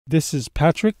This is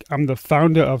Patrick. I'm the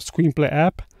founder of Screenplay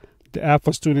app, the app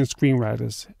for student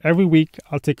screenwriters. Every week,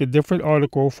 I'll take a different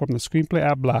article from the Screenplay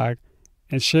app blog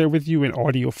and share it with you in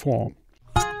audio form.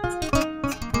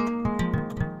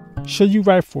 Should you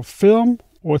write for film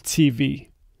or TV?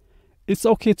 It's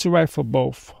okay to write for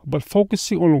both, but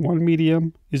focusing on one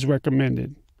medium is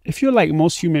recommended. If you're like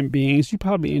most human beings, you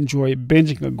probably enjoy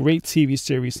binging a great TV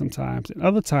series sometimes, and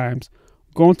other times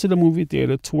going to the movie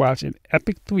theater to watch an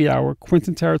epic 3-hour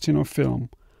Quentin Tarantino film.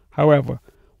 However,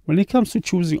 when it comes to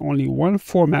choosing only one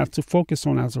format to focus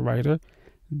on as a writer,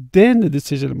 then the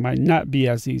decision might not be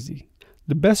as easy.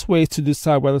 The best way to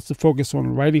decide whether to focus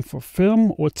on writing for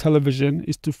film or television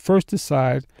is to first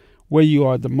decide where you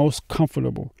are the most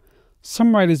comfortable.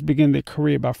 Some writers begin their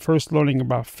career by first learning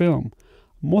about film.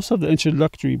 Most of the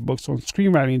introductory books on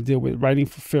screenwriting deal with writing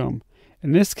for film.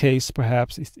 In this case,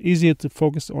 perhaps it's easier to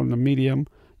focus on the medium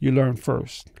you learn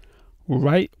first.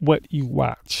 Write what you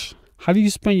watch. How do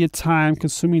you spend your time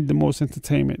consuming the most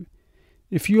entertainment?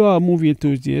 If you are a movie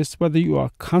enthusiast, whether you are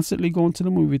constantly going to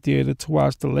the movie theater to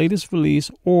watch the latest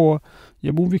release or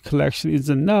your movie collection is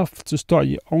enough to start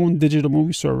your own digital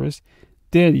movie service,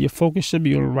 then your focus should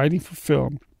be on writing for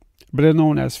film, better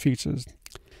known as features.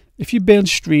 If you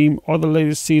binge stream all the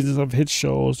latest seasons of hit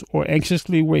shows or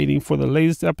anxiously waiting for the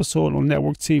latest episode on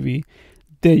network TV,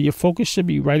 then your focus should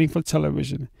be writing for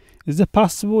television. Is it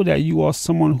possible that you are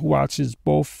someone who watches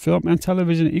both film and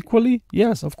television equally?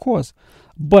 Yes, of course.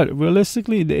 But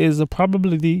realistically, there is a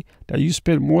probability that you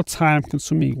spend more time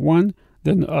consuming one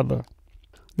than the other.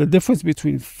 The difference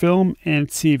between film and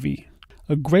TV.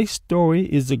 A great story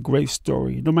is a great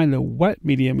story, no matter what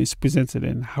medium it's presented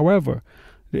in. However,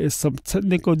 there is some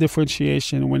technical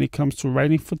differentiation when it comes to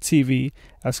writing for TV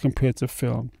as compared to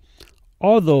film.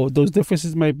 Although those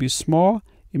differences might be small,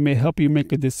 it may help you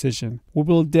make a decision. We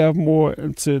will delve more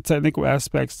into technical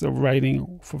aspects of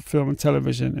writing for film and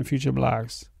television in future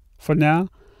blogs. For now,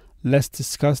 let's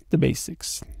discuss the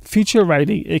basics. Feature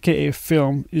writing, aka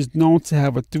film, is known to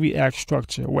have a 3-act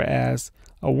structure, whereas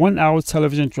a 1-hour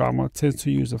television drama tends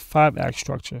to use a 5-act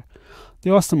structure.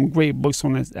 There are some great books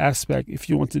on this aspect if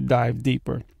you want to dive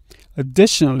deeper.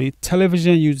 Additionally,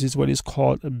 television uses what is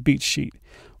called a beat sheet,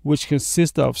 which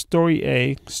consists of story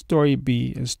A, story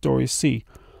B, and story C.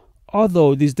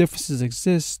 Although these differences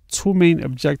exist, two main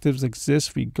objectives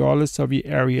exist regardless of your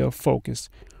area of focus: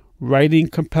 writing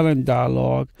compelling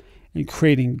dialogue and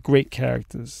creating great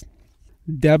characters.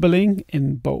 Dabbling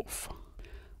in both.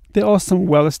 There are some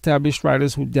well-established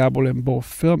writers who dabble in both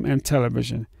film and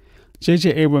television.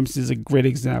 J.J. Abrams is a great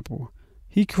example.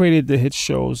 He created the hit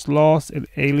shows Lost and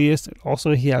Alias, and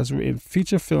also he has written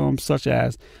feature films such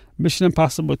as Mission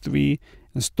Impossible 3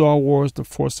 and Star Wars The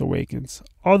Force Awakens.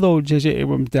 Although J.J.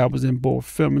 Abrams dabbles in both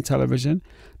film and television,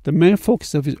 the main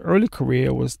focus of his early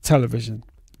career was television.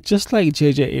 Just like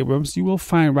J.J. Abrams, you will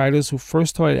find writers who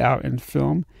first started out in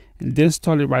film and then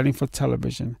started writing for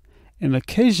television, and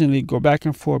occasionally go back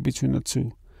and forth between the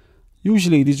two.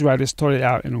 Usually these writers started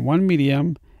out in one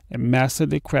medium and mastered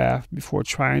their craft before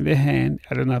trying their hand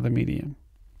at another medium.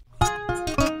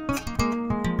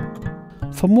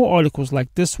 For more articles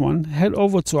like this one, head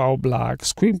over to our blog,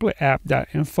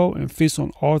 screenplayapp.info, and feast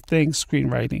on all things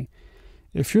screenwriting.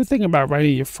 If you're thinking about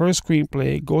writing your first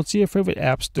screenplay, go to your favorite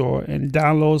app store and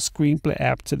download Screenplay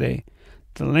app today.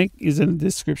 The link is in the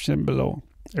description below.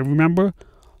 And remember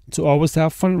to always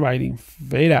have fun writing.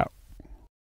 Fade out.